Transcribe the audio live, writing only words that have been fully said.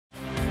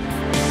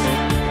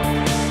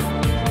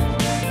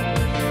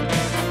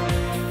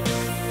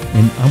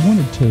And I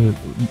wanted to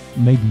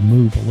maybe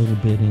move a little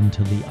bit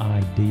into the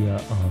idea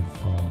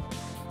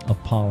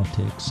of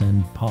politics.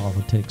 And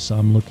politics,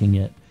 I'm looking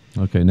at.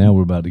 Okay, now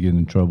we're about to get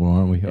in trouble,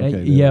 aren't we?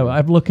 Okay, yeah,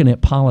 I'm looking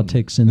at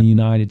politics in the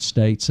United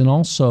States, and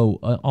also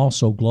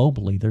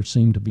globally. There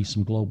seem to be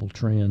some global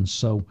trends.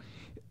 So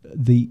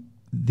the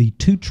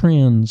two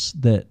trends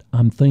that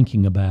I'm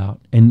thinking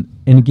about, and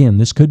again,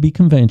 this could be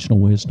conventional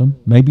wisdom,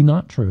 maybe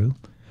not true,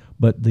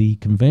 but the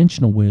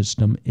conventional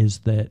wisdom is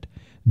that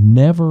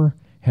never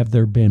have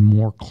there been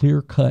more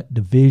clear-cut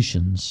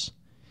divisions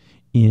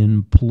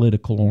in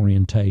political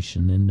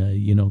orientation. And,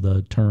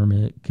 the term,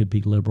 it could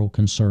be liberal,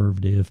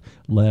 conservative,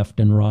 left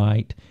and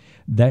right.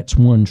 That's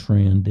one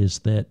trend, is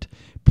that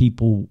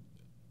people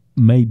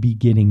may be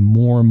getting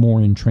more and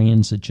more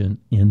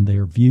intransigent in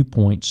their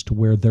viewpoints to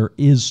where there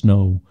is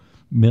no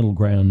middle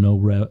ground,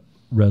 no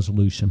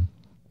resolution.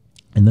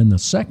 And then the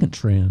second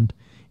trend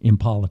in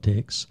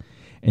politics,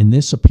 and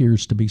this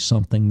appears to be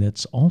something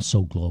that's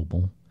also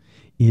global,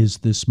 is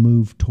this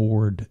move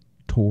toward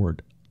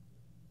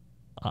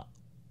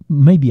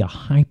maybe a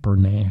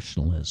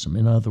hyper-nationalism.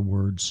 In other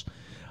words,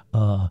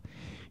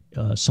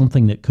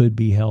 something that could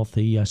be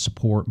healthy, I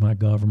support my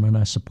government,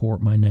 I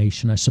support my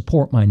nation, I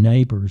support my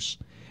neighbors,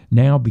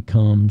 now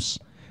becomes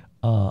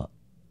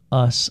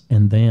us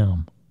and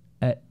them,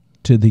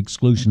 to the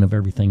exclusion of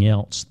everything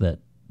else, that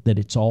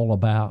it's all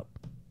about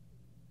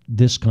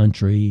this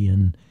country,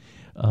 and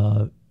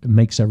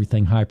makes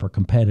everything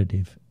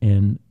hyper-competitive.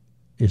 And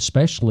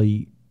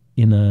especially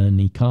in an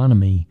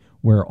economy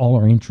where all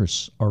our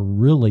interests are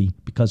really,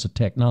 because of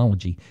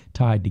technology,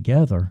 tied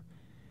together,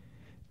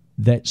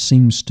 that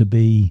seems to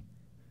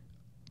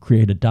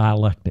create a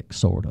dialectic,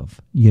 sort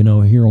of.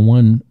 Here in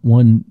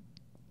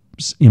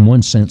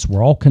one sense,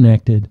 we're all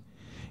connected.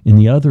 In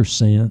the other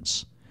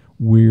sense,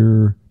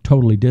 we're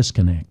totally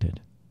disconnected.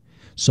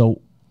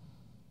 So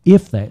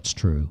if that's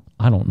true,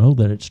 I don't know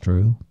that it's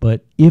true,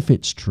 but if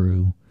it's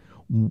true,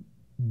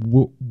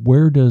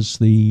 where does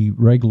the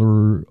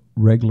regular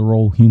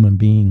old human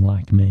being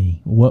like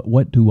me,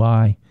 what do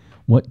I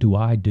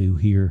do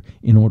here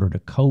in order to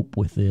cope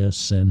with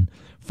this and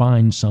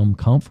find some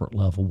comfort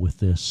level with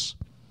this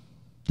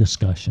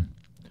discussion?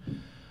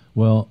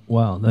 Well,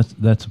 wow,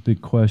 that's a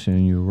big question,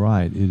 and you're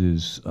right. It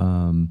is.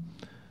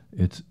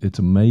 It's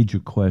a major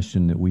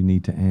question that we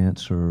need to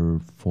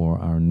answer for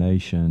our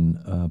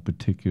nation,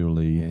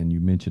 particularly. And you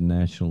mentioned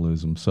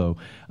nationalism, so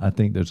I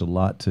think there's a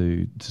lot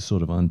to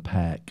sort of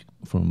unpack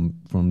from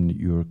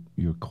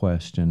your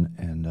question.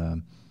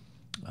 And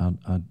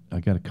I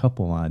got a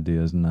couple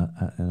ideas, and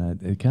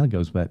it kind of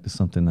goes back to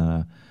something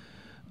I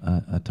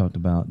talked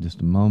about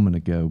just a moment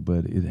ago,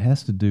 but it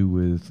has to do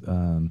with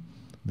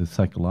the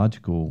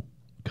psychological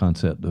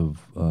concept of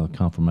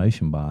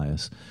confirmation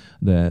bias,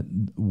 that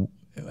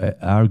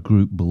our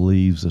group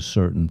believes a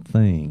certain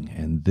thing,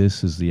 and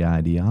this is the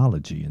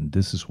ideology, and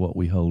this is what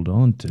we hold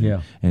on to.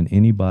 Yeah. And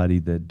anybody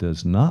that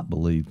does not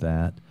believe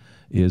that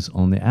is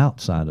on the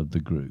outside of the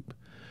group.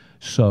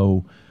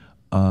 So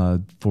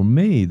for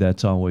me,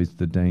 that's always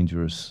the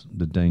danger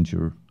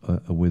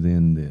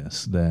within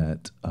this,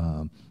 that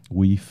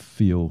we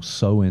feel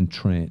so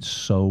entrenched,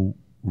 so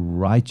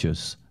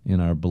righteous in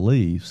our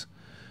beliefs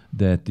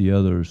that the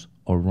others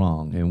are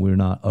wrong, and we're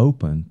not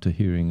open to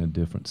hearing a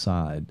different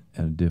side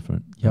and a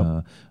different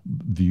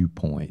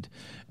viewpoint.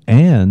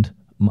 And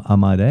I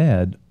might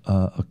add,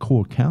 a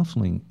core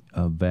counseling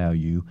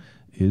value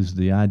is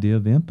the idea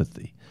of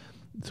empathy,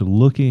 to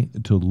look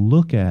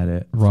at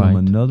it from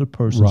another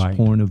person's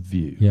point of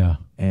view. Yeah.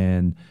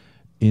 And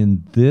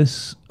in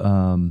this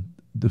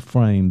the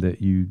frame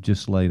that you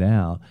just laid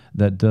out,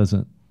 that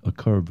doesn't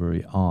occur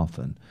very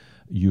often.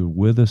 You're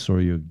with us or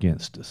you're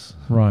against us.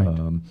 Right.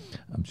 I'm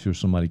sure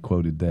somebody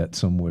quoted that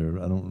somewhere.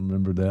 I don't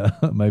remember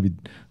that. Maybe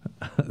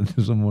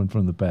someone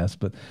from the past,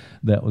 but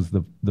that was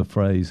the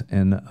phrase.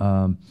 And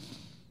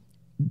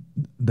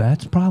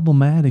that's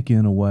problematic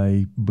in a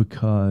way,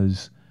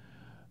 because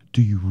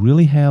do you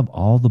really have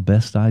all the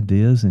best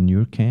ideas in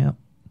your camp?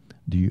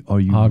 Are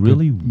you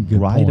really good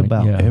right point.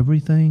 about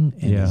everything?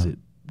 And Yeah. is it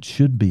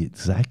should be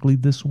exactly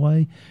this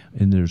way?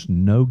 And there's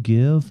no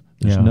give.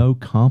 There's no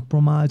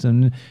compromise.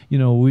 And,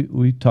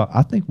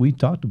 I think we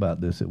talked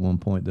about this at one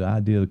point. The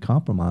idea of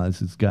compromise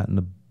has gotten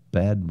a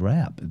bad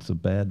rap. It's a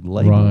bad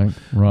label.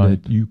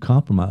 Right. That you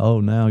compromise. Oh,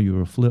 now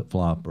you're a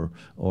flip-flopper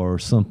or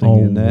something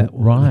in that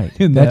right.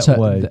 in That's that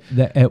way.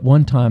 At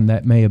one time,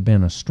 that may have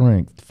been a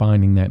strength,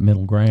 finding that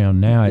middle ground.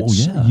 Now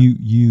it's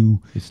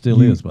you. It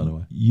still is, by the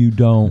way. You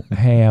don't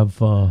have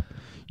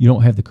you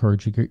don't have the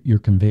courage of your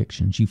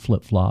convictions. You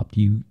flip-flopped.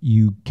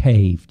 You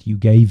caved. You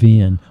gave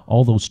in.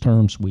 All those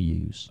terms we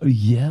use.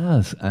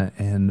 Yes,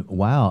 and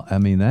wow, I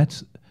mean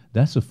that's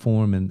a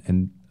form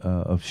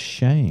of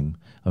shame.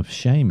 of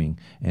shaming.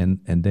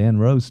 And Dan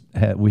Rose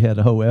we had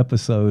a whole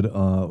episode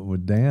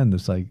with Dan,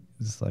 it's like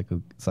a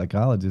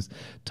psychologist,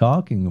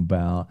 talking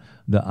about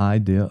the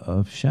idea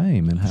of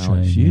shame and how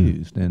it's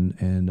used,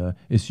 and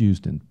it's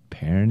used in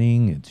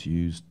parenting, it's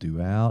used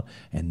throughout,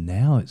 and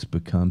now it's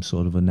become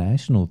sort of a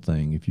national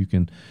thing.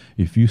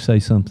 If you say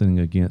something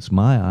against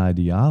my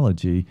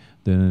ideology,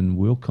 then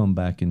we'll come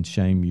back and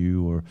shame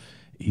you, or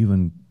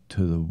even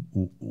to the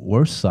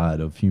worst side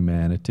of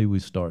humanity, we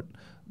start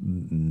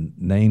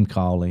name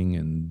calling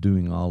and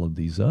doing all of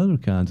these other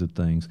kinds of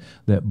things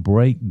that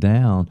break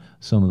down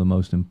some of the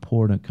most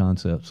important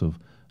concepts of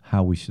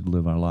how we should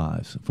live our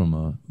lives. From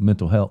a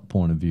mental health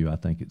point of view, I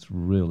think it's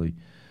really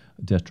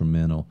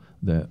detrimental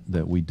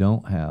that we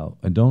don't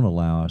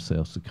allow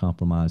ourselves to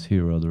compromise,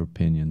 hear other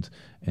opinions,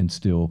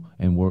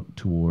 and work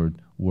toward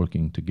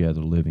working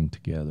together, living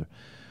together.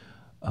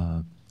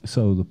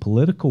 So the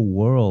political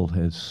world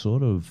has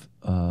sort of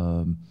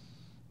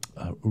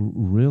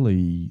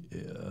really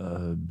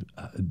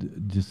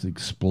just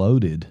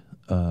exploded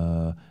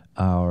and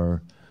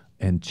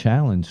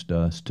challenged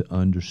us to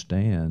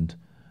understand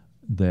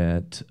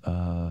that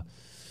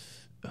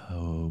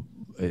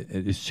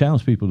it's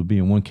challenged people to be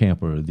in one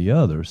camp or the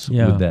other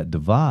with that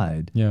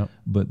divide. Yeah.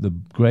 But the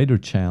greater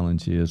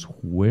challenge is,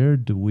 where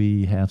do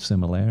we have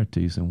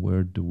similarities and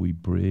where do we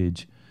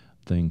bridge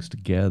things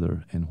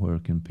together, and where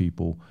can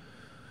people...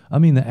 I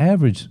mean, the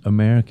average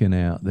American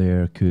out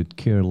there could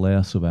care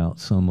less about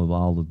some of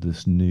all of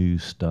this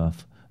news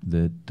stuff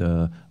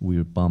that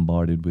we're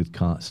bombarded with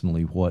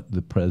constantly, what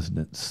the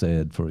president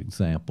said, for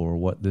example, or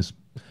what this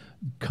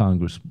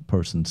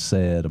congressperson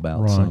said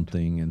about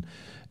something.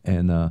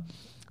 And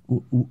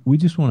we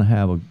just want to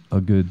have a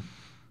good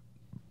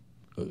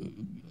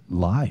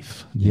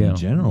life in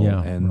general,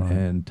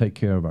 and take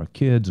care of our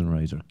kids and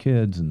raise our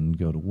kids and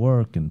go to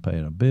work and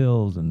pay our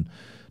bills and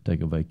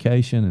take a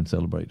vacation and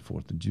celebrate the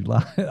 4th of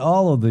July,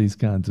 all of these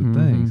kinds of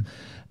things,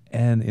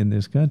 and in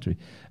this country.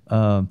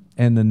 And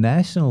the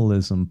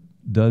nationalism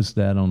does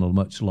that on a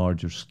much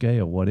larger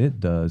scale. What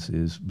it does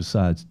is,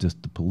 besides just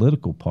the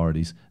political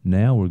parties,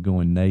 now we're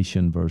going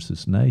nation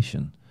versus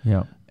nation.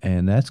 Yeah.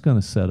 And that's going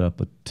to set up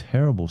a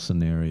terrible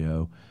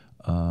scenario,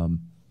 and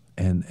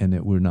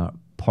that we're not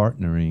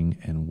partnering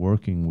and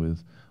working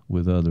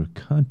with other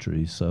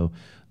countries. So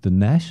the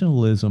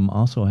nationalism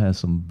also has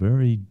some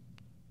very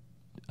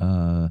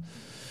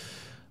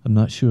I'm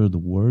not sure of the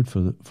word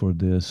for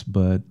this,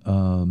 but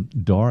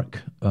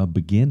dark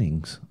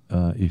beginnings.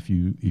 If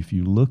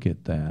you look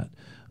at that,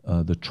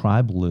 the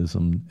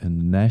tribalism and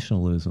the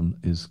nationalism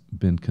has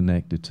been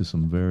connected to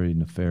some very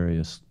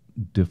nefarious,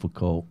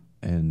 difficult,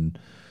 and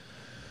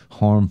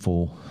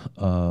harmful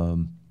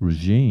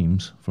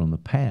regimes from the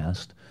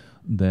past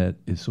that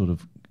is sort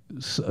of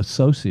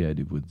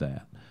associated with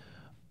that.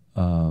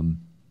 And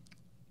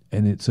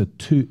it's a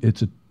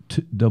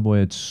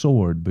double-edged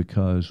sword,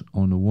 because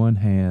on the one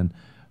hand,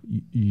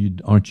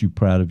 aren't you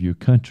proud of your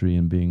country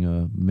and being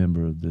a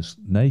member of this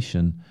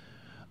nation?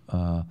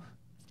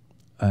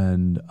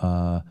 And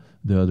the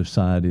other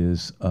side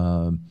is,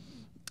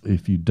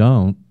 if you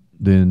don't,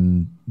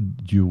 then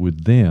you're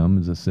with them,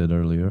 as I said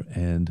earlier,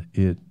 and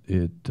it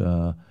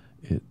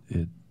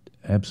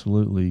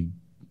absolutely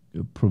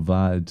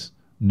provides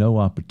no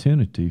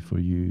opernity for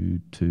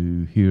you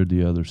to hear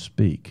the other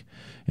speak.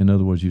 In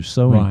other words, you're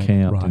so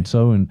encamped and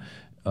so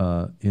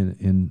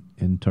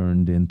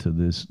turned into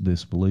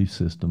this belief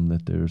system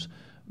that there's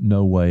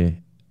no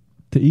way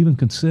to even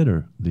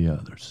consider the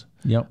other's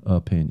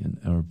opinion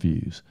or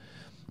views.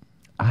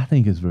 I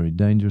think it's very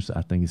dangerous.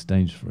 I think it's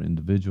dangerous for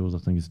individuals. I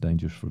think it's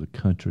dangerous for the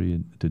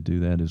country to do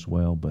that as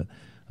well. But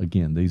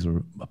again, these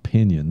are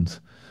opinions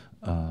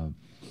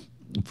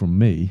from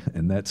me,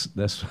 and that's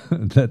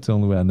the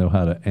only way I know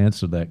how to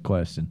answer that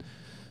question.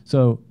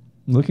 So,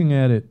 looking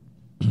at it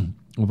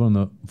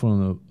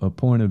from a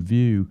point of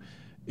view,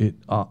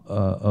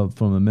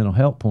 from a mental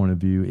health point of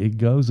view, it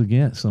goes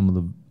against some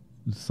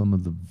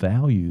of the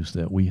values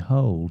that we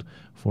hold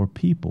for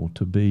people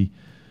to be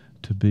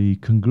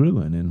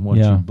congruent in what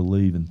you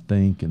believe and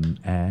think and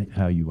act,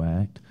 how you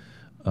act,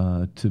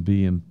 to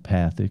be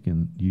empathic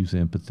and use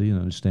empathy and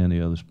understand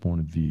the other's point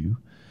of view,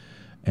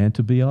 and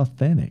to be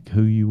authentic,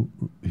 who you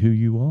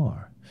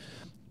are.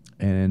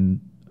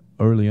 And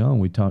early on,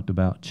 we talked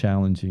about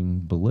challenging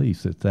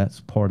beliefs,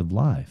 that's part of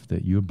life,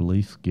 that your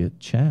beliefs get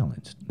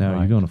challenged. Now,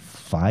 are you going to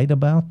fight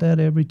about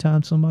that every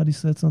time somebody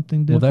says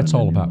something different? Well, that's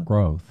all about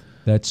growth.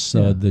 That's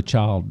the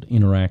child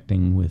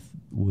interacting with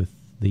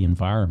the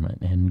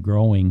environment and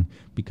growing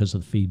because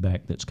of the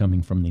feedback that's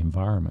coming from the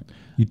environment.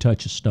 You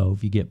touch a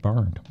stove, you get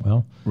burned.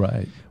 Well,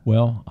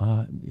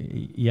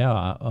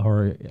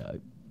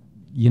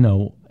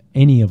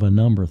 any of a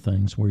number of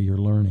things where you're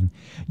learning.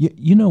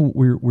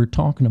 We're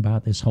talking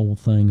about this whole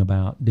thing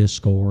about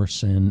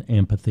discourse and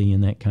empathy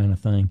and that kind of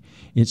thing.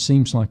 It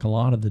seems like a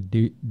lot of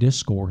the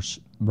discourse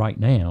right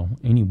now,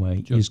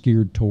 anyway, is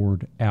geared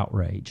toward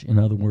outrage. In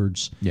other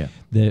words,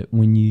 that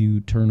when you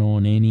turn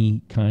on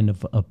any kind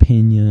of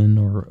opinion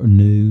or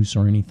news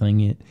or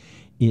anything,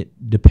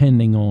 it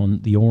depending on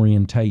the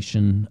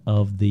orientation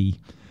of the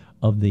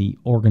the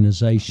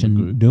organization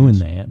The group, doing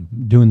yes.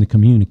 that, doing the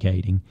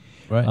communicating.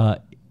 Right.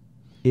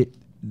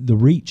 The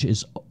reach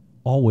is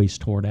always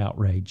toward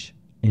outrage.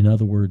 In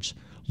other words,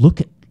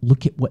 look at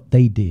what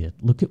they did.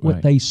 Look at what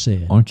Right. they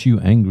said. Aren't you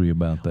angry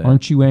about that?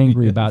 Aren't you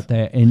angry Yes. about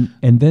that? And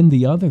then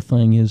the other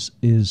thing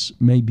is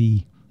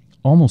maybe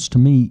almost to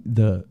me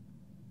the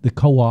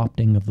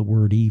co-opting of the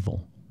word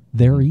evil.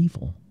 They're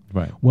evil.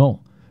 Right.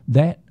 Well,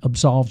 that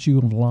absolves you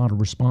of a lot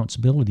of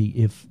responsibility.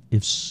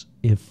 If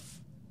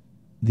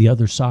the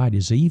other side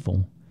is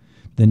evil,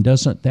 then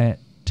doesn't that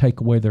take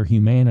away their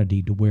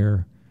humanity to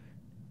where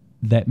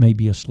that may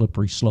be a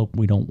slippery slope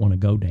we don't want to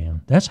go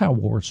down? That's how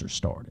wars are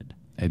started.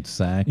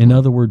 Exactly. In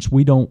other words,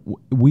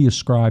 we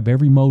ascribe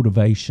every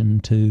motivation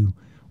to,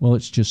 well,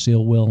 it's just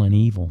ill will and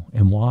evil.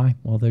 And why?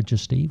 Well, they're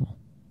just evil.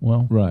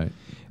 Well, Right.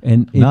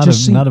 and it Not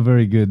just not a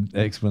very good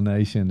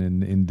explanation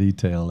in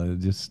detail. It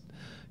just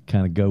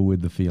kind of go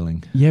with the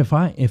feeling. yeah.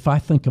 If I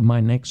think of my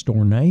next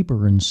door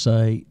neighbor and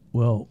say,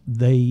 well,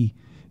 they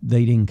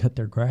didn't cut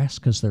their grass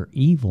because they're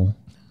evil,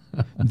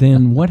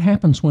 then what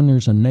happens when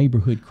there's a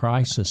neighborhood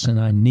crisis and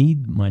I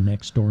need my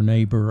next door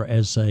neighbor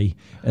as a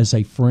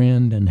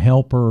friend and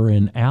helper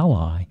and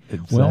ally?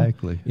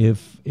 Exactly. Well,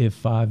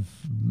 if I've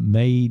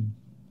made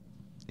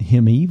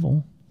him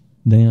evil,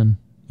 then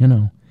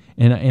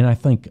and I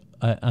think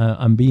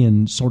I'm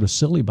being sort of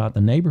silly about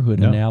the neighborhood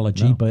No,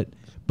 analogy, no.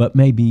 but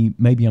maybe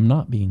I'm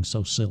not being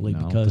so silly No,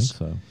 I don't because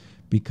think so.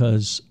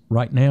 because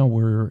right now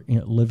we're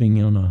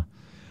living on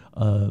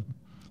a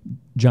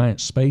giant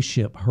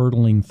spaceship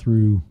hurtling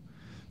through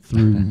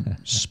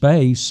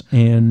space,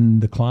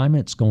 and the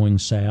climate's going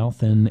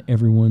south, and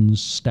everyone's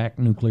stacked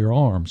nuclear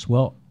arms.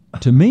 Well,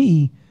 to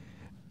me,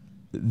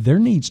 there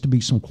needs to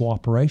be some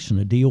cooperation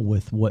to deal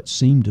with what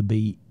seem to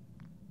be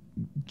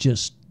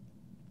just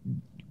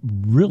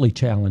really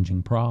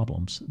challenging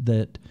problems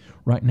that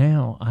right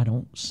now I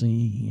don't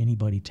see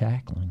anybody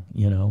tackling.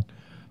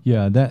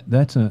 Yeah,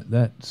 that's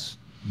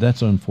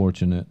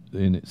unfortunate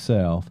in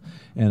itself,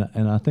 and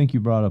I think you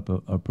brought up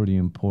a pretty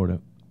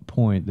important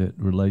point that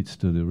relates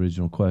to the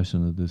original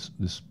question of this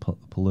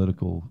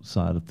political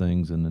side of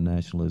things and the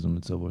nationalism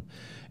and so forth.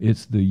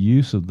 It's the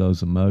use of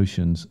those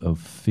emotions of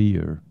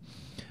fear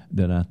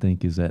that I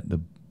think is at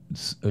the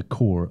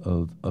core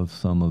of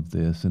some of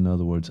this. In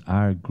other words,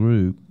 our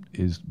group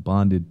is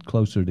bonded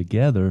closer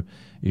together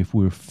if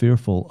we're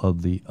fearful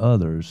of the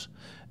others,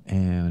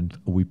 and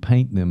we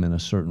paint them in a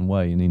certain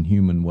way, an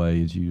inhuman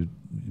way, as you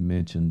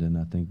mentioned, and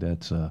I think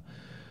that's a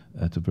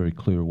very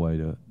clear way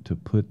to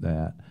put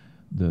that.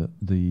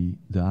 The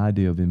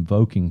idea of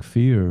invoking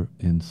fear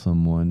in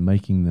someone,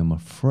 making them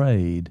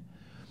afraid,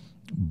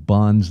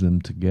 bonds them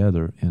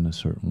together in a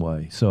certain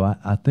way. So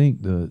I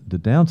think the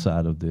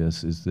downside of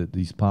this is that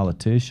these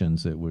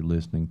politicians that we're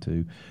listening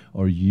to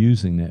are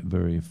using that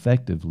very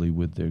effectively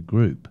with their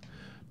group.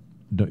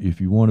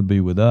 If you want to be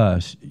with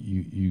us,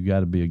 you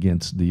got to be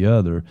against the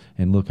other,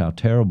 and look how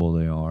terrible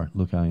they are,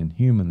 look how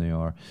inhuman they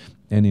are.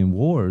 And in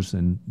wars,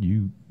 and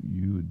you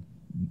would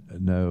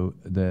know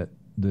that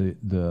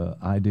the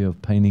idea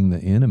of painting the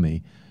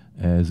enemy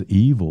as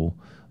evil,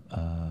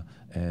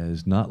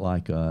 as not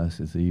like us,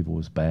 as evil,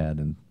 as bad,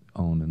 and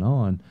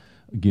on,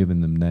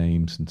 giving them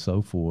names and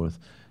so forth,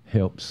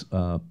 helps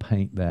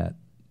paint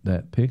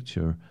that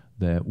picture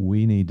that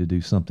we need to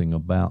do something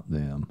about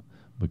them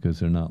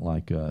because they're not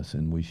like us,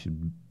 and we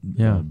should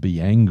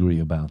be angry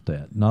about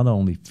that. Not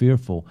only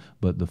fearful,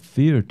 but the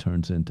fear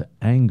turns into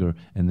anger,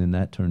 and then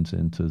that turns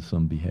into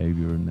some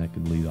behavior, and that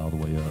could lead all the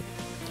way up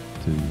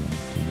to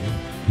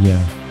war.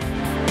 Yeah.